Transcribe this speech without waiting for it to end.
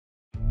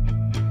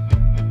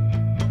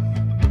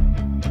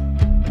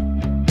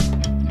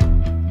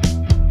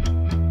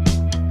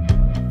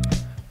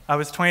I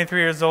was 23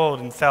 years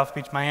old in South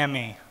Beach,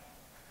 Miami,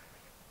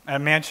 at a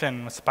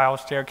mansion with spiral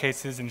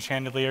staircases and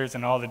chandeliers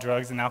and all the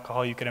drugs and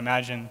alcohol you could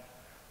imagine. And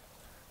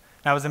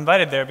I was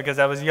invited there because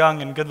I was young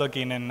and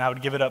good-looking, and I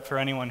would give it up for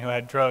anyone who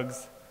had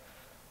drugs.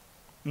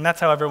 And that's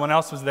how everyone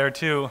else was there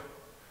too.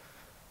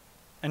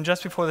 And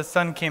just before the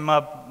sun came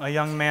up, a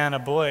young man, a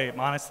boy,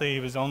 honestly, he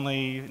was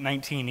only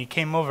 19, he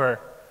came over.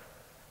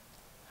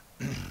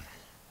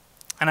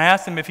 And I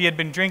asked him if he had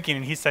been drinking,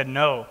 and he said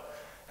no.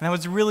 And that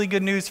was really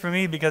good news for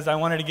me because I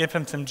wanted to give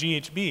him some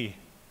GHB.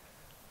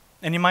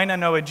 And you might not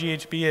know what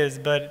GHB is,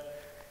 but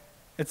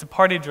it's a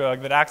party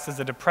drug that acts as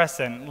a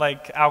depressant,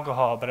 like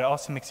alcohol, but it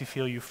also makes you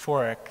feel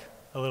euphoric,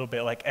 a little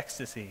bit like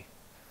ecstasy.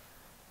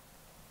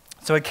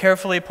 So I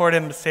carefully poured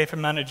him a safe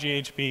amount of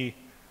GHB,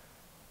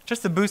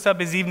 just to boost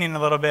up his evening a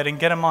little bit and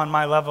get him on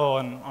my level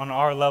and on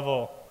our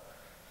level.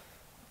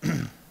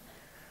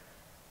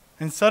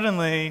 And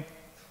suddenly,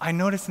 I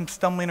noticed him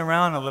stumbling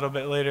around a little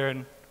bit later,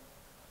 and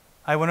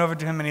I went over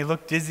to him and he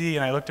looked dizzy,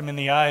 and I looked him in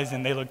the eyes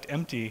and they looked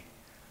empty.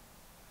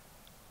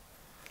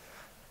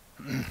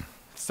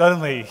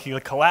 Suddenly, he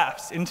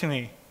collapsed into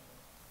me.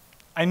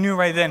 I knew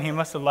right then he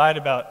must have lied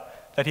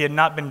about that he had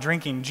not been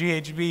drinking.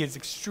 GHB is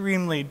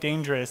extremely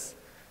dangerous.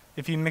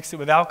 If you mix it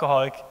with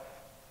alcohol,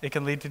 it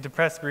can lead to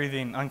depressed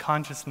breathing,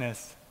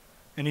 unconsciousness,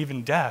 and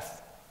even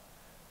death.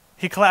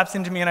 He collapsed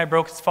into me and I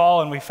broke his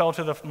fall, and we fell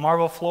to the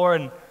marble floor,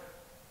 and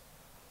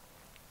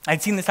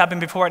I'd seen this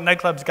happen before at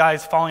nightclubs,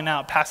 guys falling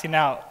out, passing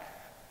out,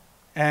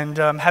 and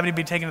having to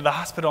be taken to the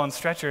hospital on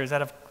stretchers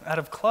out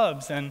of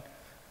clubs. And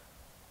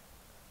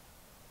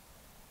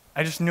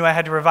I just knew I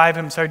had to revive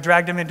him, so I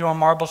dragged him into a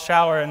marble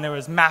shower, and there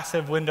was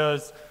massive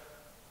windows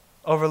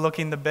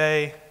overlooking the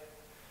bay.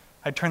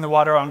 I turned the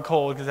water on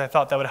cold because I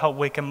thought that would help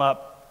wake him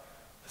up.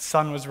 The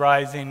sun was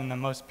rising, and the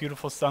most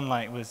beautiful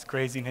sunlight was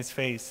grazing his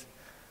face,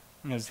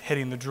 and it was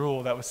hitting the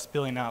drool that was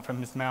spilling out from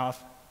his mouth.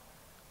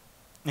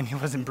 And he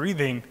wasn't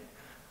breathing.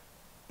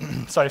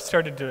 So I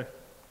started to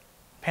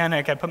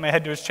panic. I put my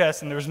head to his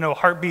chest, and there was no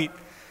heartbeat.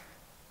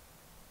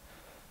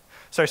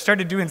 So I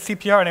started doing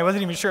CPR, and I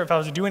wasn't even sure if I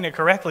was doing it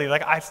correctly.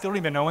 Like, I still don't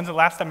even know. When's the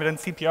last time I've done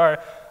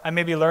CPR? I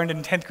maybe learned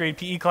in 10th grade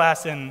PE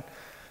class, and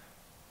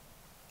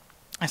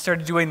I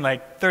started doing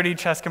like 30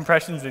 chest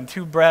compressions and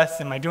 2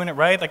 breaths. Am I doing it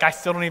right? Like, I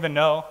still don't even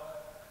know.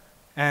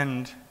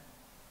 And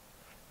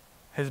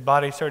his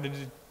body started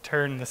to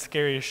turn the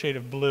scariest shade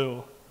of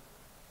blue.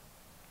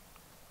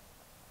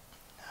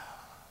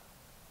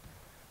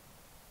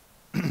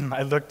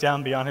 I looked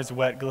down beyond his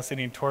wet,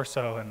 glistening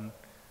torso, and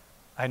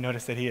I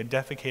noticed that he had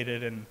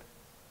defecated, and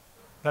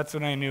that's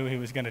when I knew he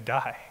was going to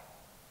die.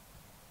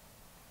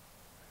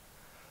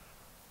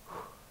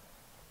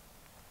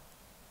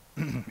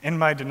 In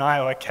my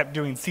denial, I kept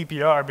doing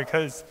CPR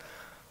because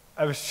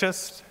I was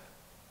just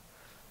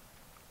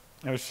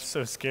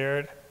so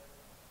scared.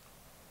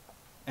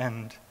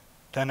 And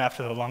then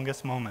after the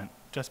longest moment,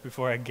 just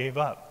before I gave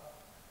up,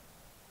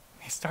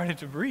 he started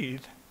to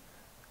breathe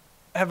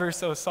ever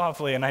so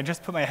softly, and I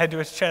just put my head to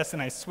his chest,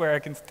 and I swear I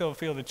can still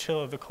feel the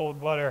chill of the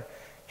cold water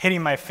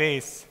hitting my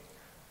face.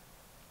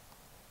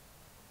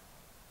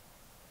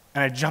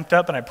 And I jumped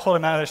up and I pulled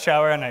him out of the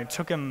shower, and I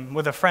took him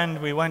with a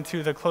friend. We went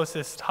to the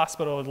closest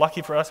hospital.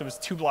 Lucky for us, it was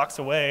 2 blocks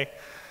away.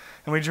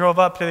 And we drove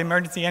up to the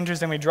emergency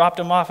entrance, and we dropped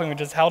him off, and we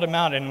just held him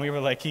out, and we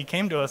were like, he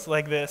came to us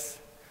like this.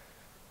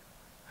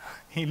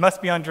 He must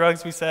be on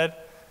drugs, we said,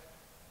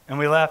 and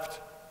we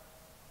left.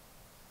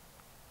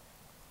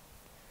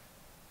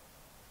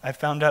 I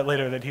found out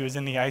later that he was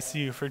in the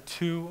ICU for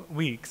 2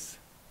 weeks,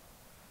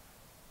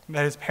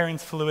 that his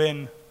parents flew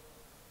in.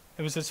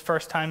 It was his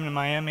first time in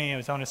Miami. It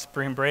was on his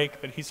spring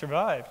break, but he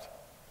survived.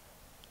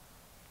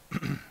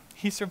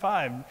 He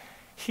survived.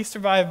 He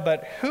survived,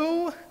 but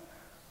who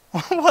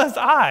was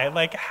I?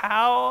 Like,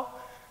 how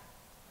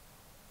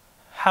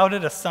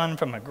did a son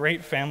from a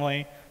great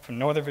family from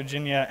Northern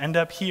Virginia end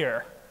up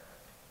here?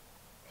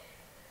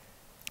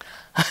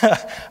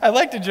 I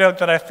like to joke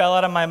that I fell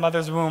out of my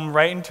mother's womb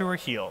right into her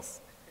heels.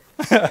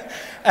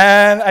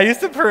 And I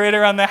used to parade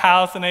around the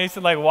house, and I used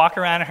to like walk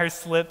around in her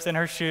slips and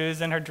her shoes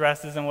and her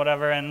dresses and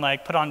whatever, and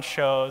like put on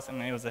shows. I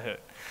mean, it was a hoot.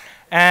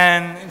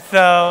 And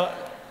so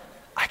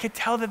I could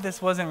tell that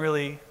this was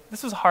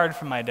hard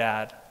for my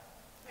dad,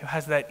 who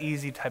has that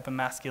easy type of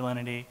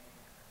masculinity,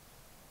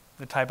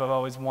 the type I've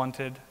always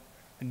wanted,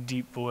 a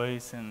deep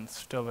voice and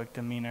stoic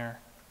demeanor.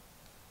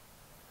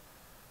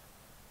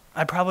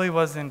 I probably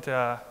wasn't,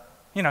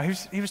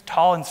 he was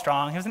tall and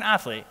strong. He was an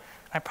athlete.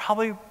 I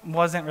probably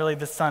wasn't really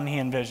the son he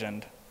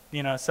envisioned,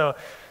 so,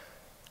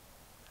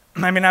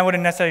 I mean, I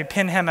wouldn't necessarily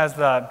pin him as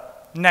the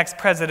next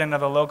president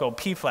of the local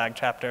PFLAG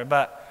chapter,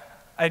 but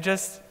I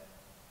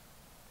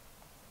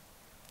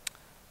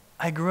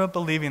grew up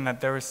believing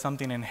that there was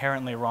something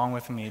inherently wrong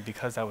with me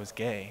because I was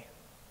gay.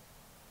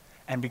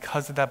 And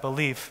because of that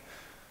belief,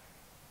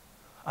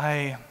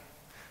 I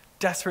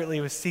desperately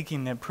was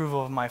seeking the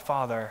approval of my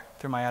father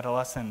through my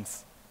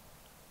adolescence.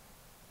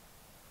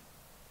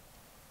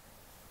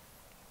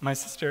 My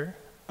sister,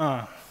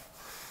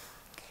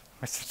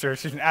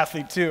 she's an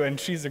athlete too, and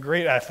she's a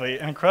great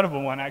athlete, an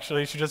incredible one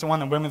actually. She just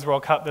won the Women's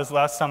World Cup this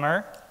last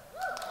summer.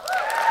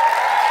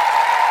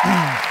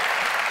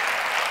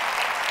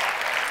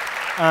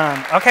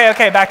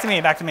 Okay, back to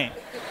me.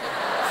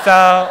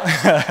 So,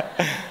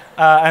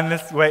 and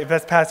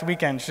this past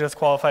weekend, she just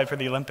qualified for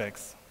the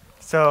Olympics.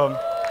 So,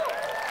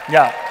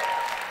 yeah.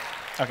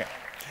 Okay.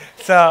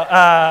 So,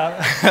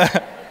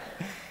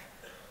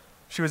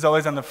 she was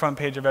always on the front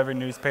page of every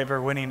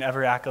newspaper, winning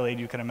every accolade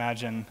you could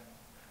imagine.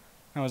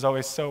 I was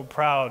always so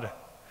proud.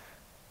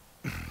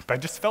 But I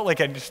just felt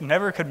like I just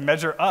never could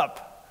measure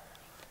up.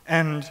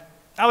 And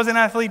I was an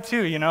athlete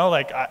too,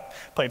 like I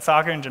played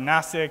soccer and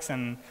gymnastics,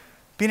 and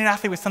being an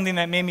athlete was something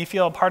that made me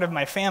feel a part of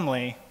my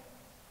family.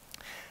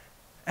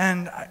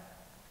 And I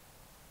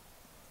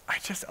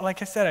just,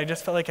 like I said, I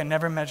just felt like I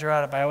never measure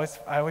up. I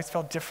always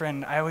felt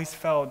different. I always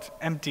felt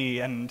empty,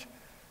 and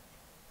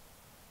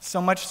so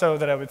much so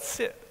that I would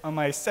sit on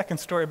my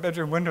second-story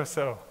bedroom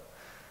windowsill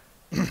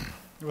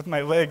with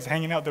my legs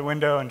hanging out the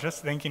window and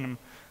just thinking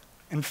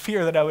in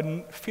fear that I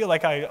would feel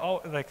like I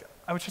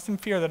was just in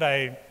fear that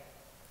I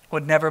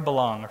would never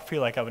belong or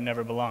feel like I would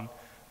never belong.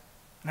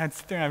 And I'd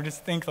sit there and I would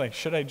just think,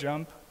 should I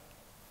jump?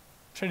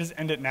 Should I just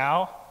end it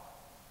now?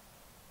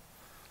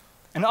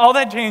 And all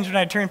that changed when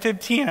I turned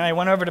 15 and I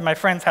went over to my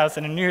friend's house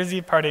at a New Year's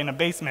Eve party in a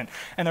basement,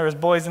 and there was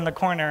boys in the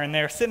corner, and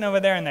they were sitting over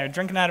there and they were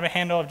drinking out of a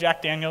handle of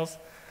Jack Daniels.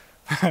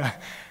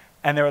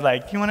 And they were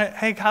like,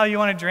 hey Kyle, you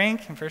want a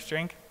drink? And first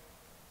drink.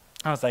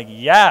 I was like,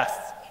 yes.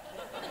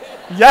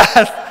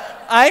 Yes,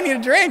 I need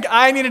a drink.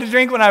 I needed a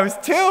drink when I was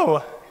 2.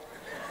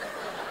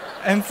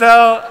 And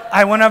so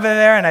I went over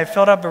there and I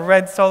filled up a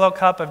red Solo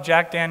cup of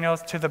Jack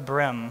Daniels to the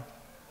brim.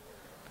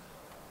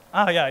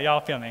 Oh yeah,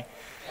 y'all feel me.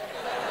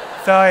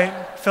 So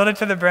I filled it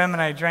to the brim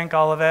and I drank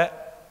all of it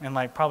in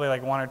probably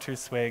 1 or 2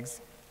 swigs.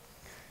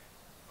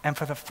 And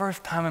for the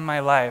first time in my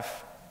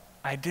life,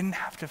 I didn't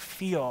have to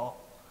feel,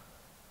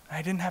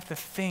 I didn't have to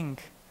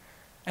think,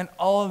 and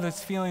all of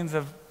those feelings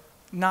of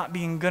not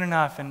being good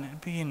enough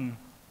and being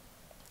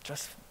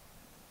just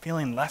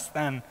feeling less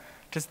than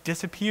just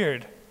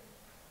disappeared.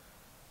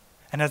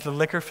 And as the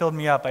liquor filled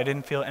me up, I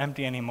didn't feel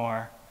empty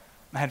anymore.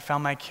 I had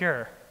found my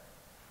cure.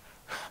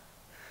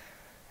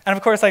 And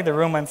of course, the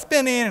room went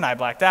spinning, and I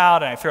blacked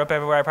out, and I threw up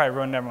everywhere. I probably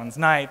ruined everyone's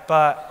night,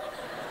 but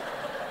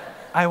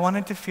I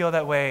wanted to feel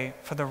that way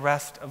for the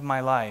rest of my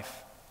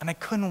life, and I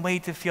couldn't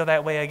wait to feel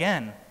that way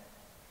again.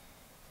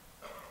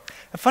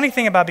 The funny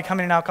thing about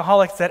becoming an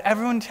alcoholic is that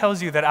everyone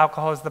tells you that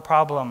alcohol is the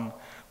problem,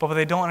 but what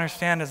they don't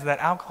understand is that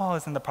alcohol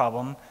isn't the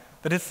problem,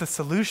 that it's the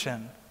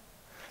solution.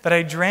 That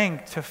I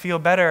drank to feel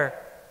better,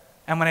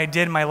 and when I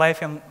did, my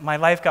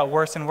life got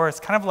worse and worse,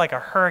 kind of like a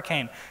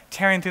hurricane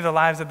tearing through the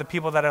lives of the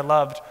people that I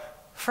loved.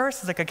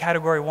 First, as a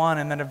category 1,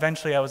 and then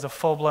eventually I was a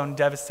full-blown,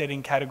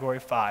 devastating category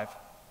 5.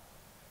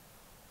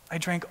 I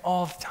drank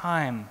all the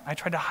time. I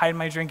tried to hide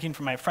my drinking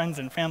from my friends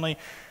and family.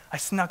 I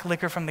snuck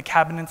liquor from the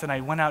cabinets, and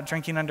I went out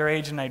drinking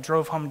underage, and I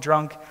drove home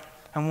drunk.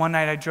 And one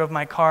night I drove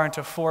my car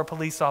into 4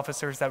 police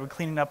officers that were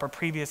cleaning up a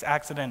previous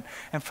accident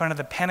in front of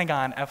the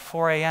Pentagon at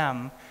 4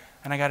 a.m.,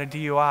 and I got a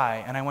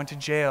DUI, and I went to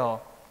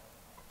jail.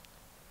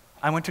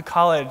 I went to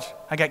college.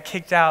 I got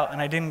kicked out,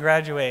 and I didn't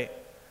graduate.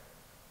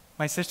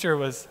 My sister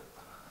was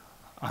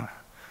on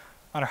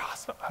her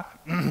hospital.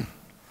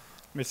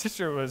 My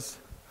sister was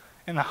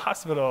in the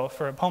hospital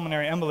for a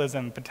pulmonary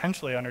embolism,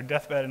 potentially on her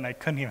deathbed, and I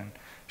couldn't even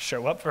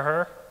show up for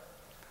her.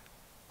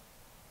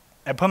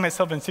 I put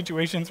myself in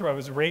situations where I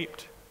was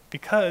raped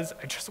because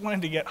I just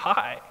wanted to get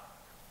high.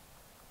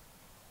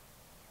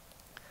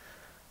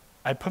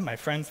 I put my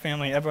friends,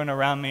 family, everyone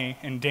around me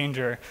in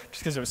danger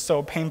just because it was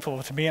so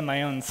painful to be in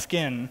my own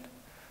skin.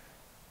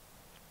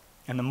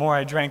 And the more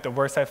I drank, the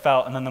worse I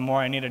felt, and then the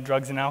more I needed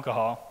drugs and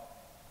alcohol.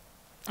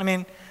 I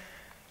mean,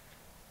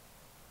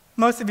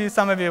 most of you,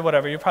 some of you,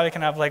 whatever, you probably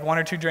can have 1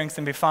 or 2 drinks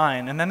and be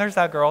fine. And then there's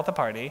that girl at the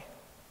party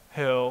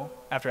who,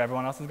 after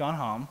everyone else has gone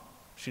home,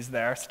 she's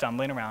there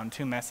stumbling around,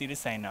 too messy to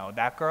say no.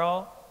 That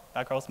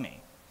girl's me.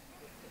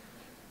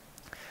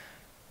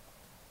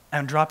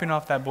 I'm dropping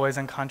off that boy's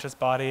unconscious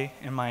body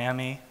in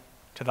Miami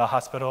to the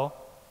hospital.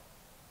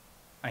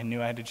 I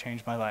knew I had to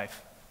change my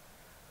life.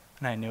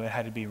 And I knew it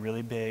had to be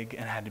really big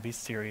and it had to be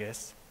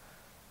serious.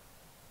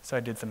 So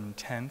I did some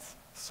intense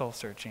soul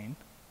searching.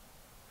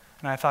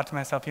 And I thought to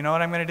myself, you know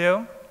what I'm going to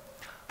do?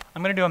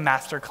 I'm going to do a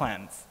master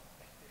cleanse.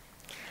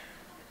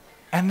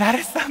 And that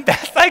is the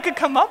best I could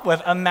come up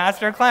with, a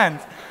master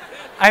cleanse.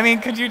 I mean,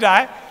 could you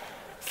die?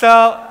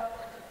 So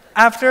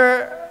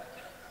after,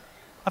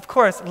 of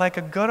course, like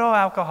a good old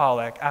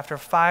alcoholic, after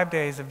 5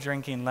 days of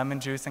drinking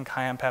lemon juice and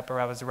cayenne pepper,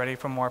 I was ready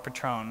for more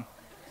Patron.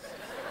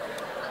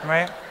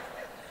 Right?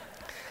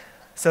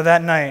 So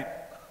that night,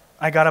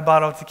 I got a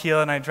bottle of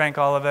tequila and I drank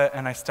all of it,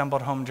 and I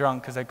stumbled home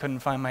drunk because I couldn't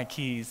find my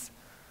keys.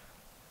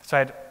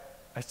 So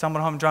I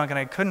stumbled home drunk and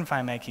I couldn't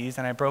find my keys,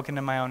 and I broke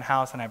into my own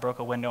house and I broke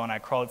a window and I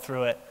crawled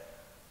through it.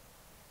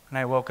 And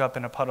I woke up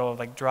in a puddle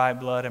of dry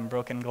blood and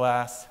broken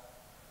glass.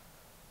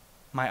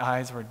 My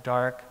eyes were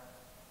dark,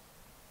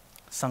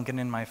 sunken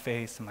in my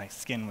face, and my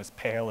skin was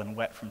pale and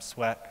wet from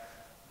sweat.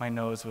 My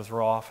nose was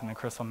raw from the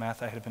crystal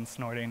meth I had been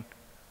snorting.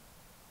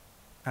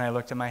 And I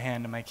looked at my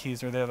hand and my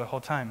keys were there the whole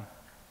time.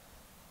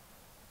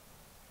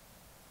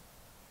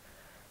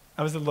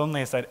 I was the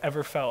loneliest I'd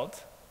ever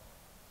felt.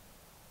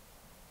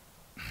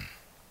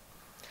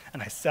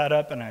 And I sat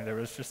up, and there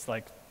was just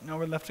like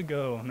nowhere left to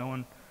go. No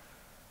one.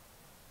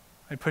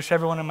 I pushed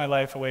everyone in my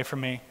life away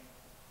from me.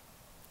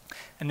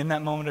 And in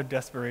that moment of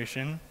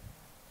desperation,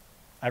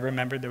 I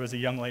remembered there was a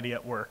young lady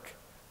at work.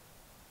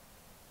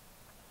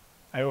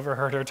 I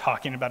overheard her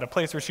talking about a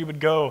place where she would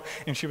go,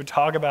 and she would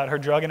talk about her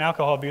drug and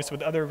alcohol abuse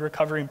with other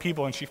recovering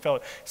people, and she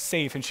felt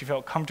safe, and she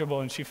felt comfortable,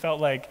 and she felt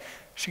like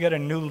she got a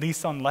new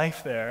lease on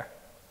life there.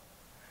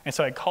 And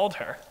so I called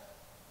her.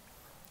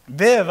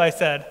 Viv, I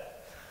said,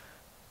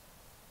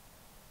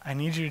 I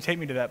need you to take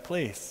me to that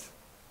place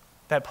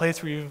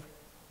where you've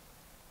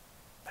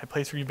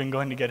been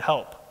going to get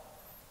help.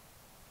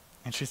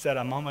 And she said,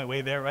 I'm on my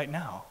way there right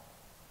now.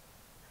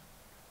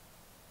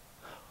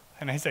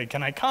 And I said,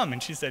 can I come?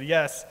 And she said,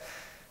 yes.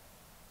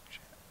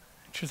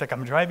 She was like,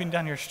 I'm driving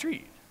down your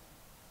street.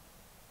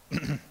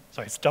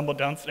 So I stumbled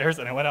downstairs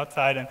and I went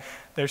outside, and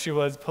there she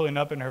was pulling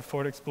up in her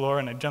Ford Explorer,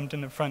 and I jumped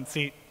in the front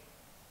seat.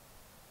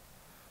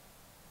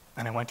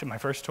 And I went to my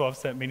first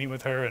 12-step meeting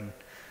with her, and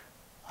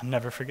I'll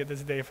never forget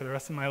this day for the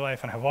rest of my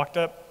life. And I walked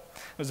up.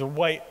 It was a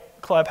white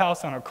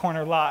clubhouse on a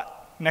corner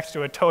lot next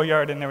to a tow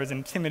yard, and there was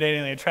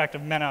intimidatingly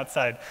attractive men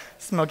outside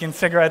smoking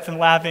cigarettes and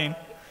laughing.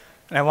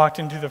 And I walked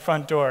into the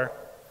front door,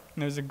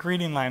 and there was a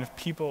greeting line of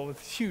people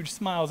with huge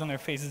smiles on their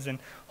faces and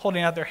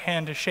holding out their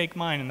hand to shake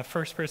mine. And the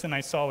first person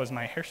I saw was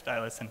my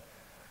hairstylist. And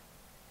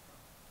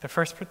the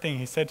first thing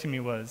he said to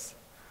me was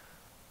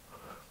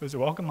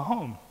welcome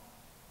home.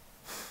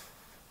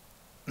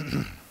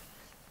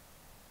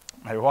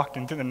 I walked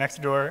into the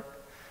next door.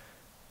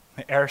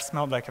 The air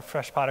smelled like a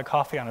fresh pot of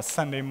coffee on a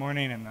Sunday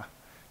morning, and the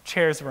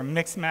chairs were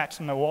mixed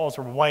matched, and the walls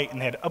were white, and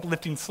they had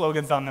uplifting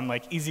slogans on them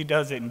like "Easy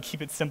Does It" and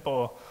 "Keep It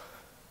Simple."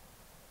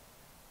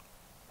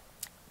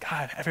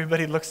 God,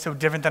 everybody looks so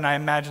different than I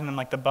imagined them,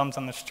 like the bums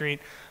on the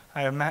street.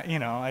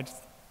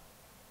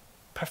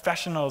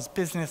 Professionals,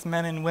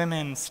 businessmen and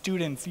women,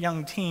 students,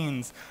 young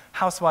teens,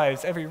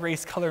 housewives, every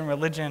race, color, and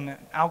religion.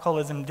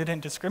 Alcoholism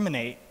didn't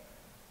discriminate.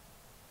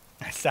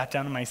 I sat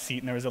down in my seat,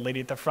 and there was a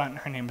lady at the front, and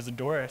her name was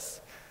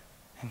Doris,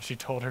 and she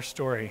told her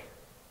story.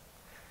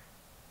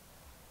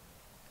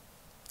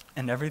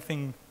 And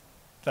everything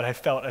that I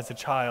felt as a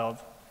child,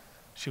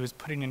 she was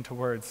putting into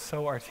words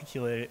so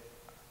articulate.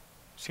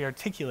 She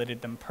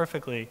articulated them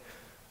perfectly,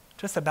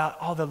 just about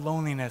all the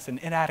loneliness and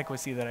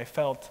inadequacy that I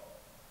felt.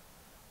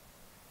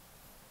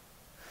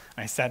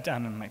 I sat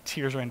down, and my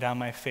tears ran down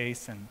my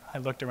face, and I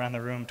looked around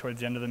the room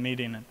towards the end of the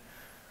meeting, and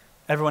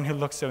everyone who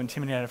looked so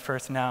intimidated at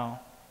first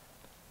now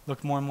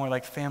looked more and more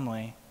like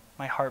family.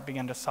 My heart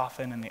began to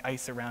soften, and the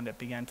ice around it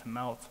began to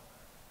melt.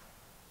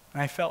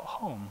 And I felt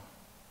home.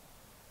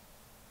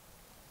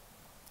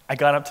 I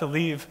got up to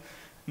leave,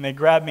 and they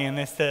grabbed me, and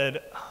they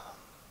said,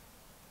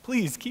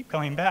 please keep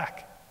coming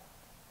back.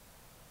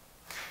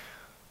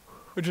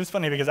 Which was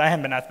funny because I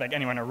hadn't been asked back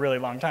anywhere in a really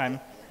long time.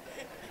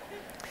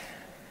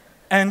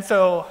 And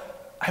so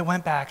I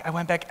went back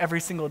every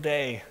single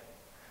day.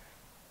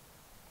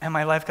 And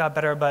my life got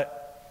better, but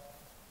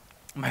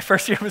my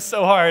first year was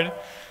so hard.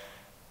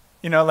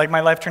 My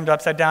life turned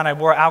upside down. I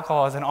wore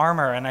alcohol as an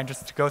armor, and I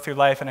just go through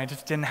life, and I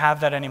just didn't have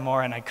that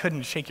anymore, and I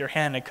couldn't shake your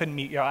hand, I couldn't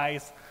meet your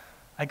eyes,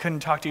 I couldn't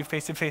talk to you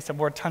face to face. I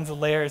wore tons of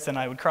layers, and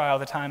I would cry all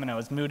the time, and I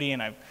was moody,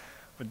 and I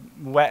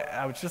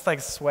was just like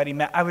a sweaty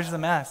mess. I was a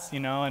mess,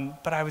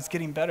 but I was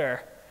getting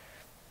better.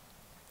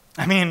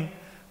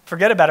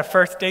 Forget about a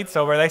first date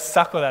sober. They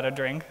suck without a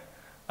drink.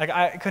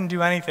 I couldn't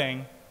do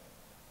anything.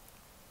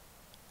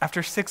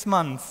 After 6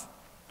 months,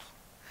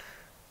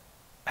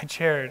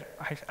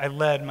 I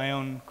led my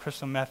own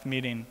crystal meth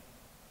meeting,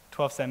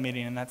 12-step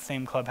meeting in that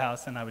same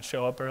clubhouse, and I would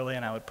show up early,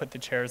 and I would put the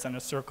chairs in a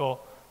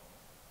circle,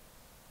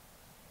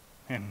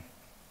 and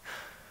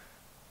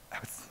I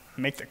would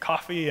make the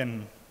coffee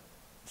and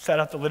set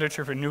out the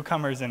literature for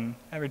newcomers, and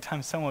every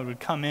time someone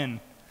would come in,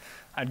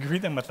 I'd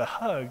greet them with a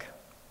hug.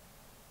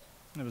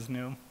 It was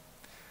new.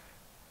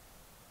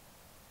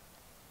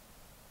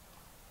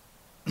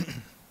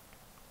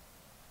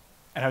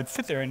 And I would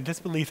sit there in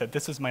disbelief that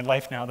this was my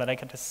life now, that I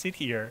get to sit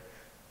here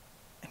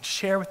and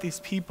share with these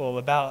people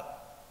about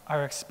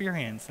our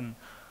experience and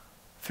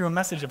through a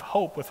message of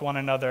hope with one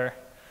another.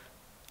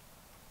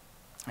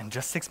 And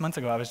just 6 months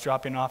ago, I was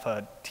dropping off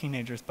a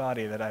teenager's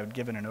body that I had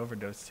given an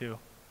overdose to.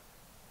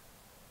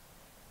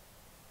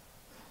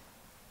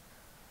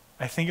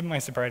 I think of my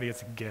sobriety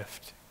as a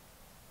gift.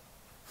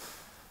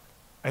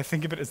 I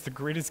think of it as the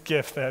greatest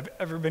gift that I've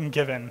ever been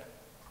given.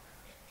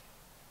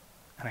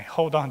 And I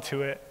hold on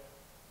to it,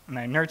 and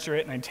I nurture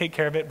it, and I take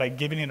care of it by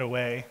giving it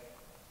away.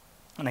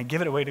 And I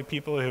give it away to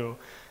people who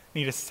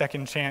need a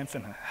second chance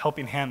and a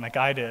helping hand like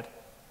I did.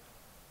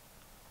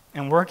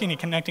 And working and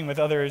connecting with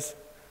others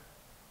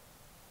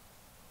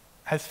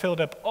has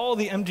filled up all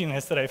the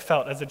emptiness that I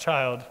felt as a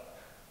child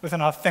with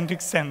an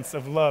authentic sense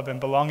of love and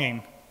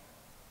belonging.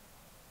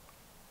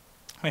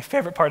 My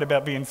favorite part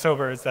about being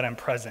sober is that I'm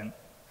present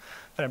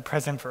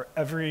for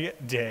every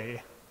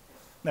day,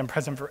 that I'm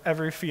present for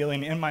every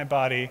feeling in my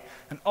body,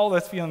 and all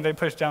those feelings I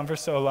pushed down for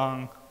so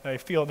long, that I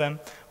feel them,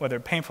 whether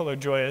painful or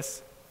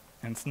joyous,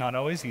 And it's not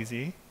always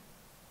easy.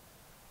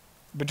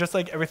 But just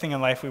like everything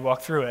in life, we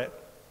walk through it.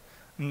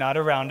 Not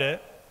around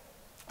it,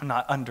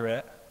 not under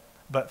it,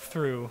 but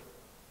through.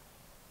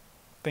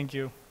 Thank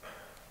you.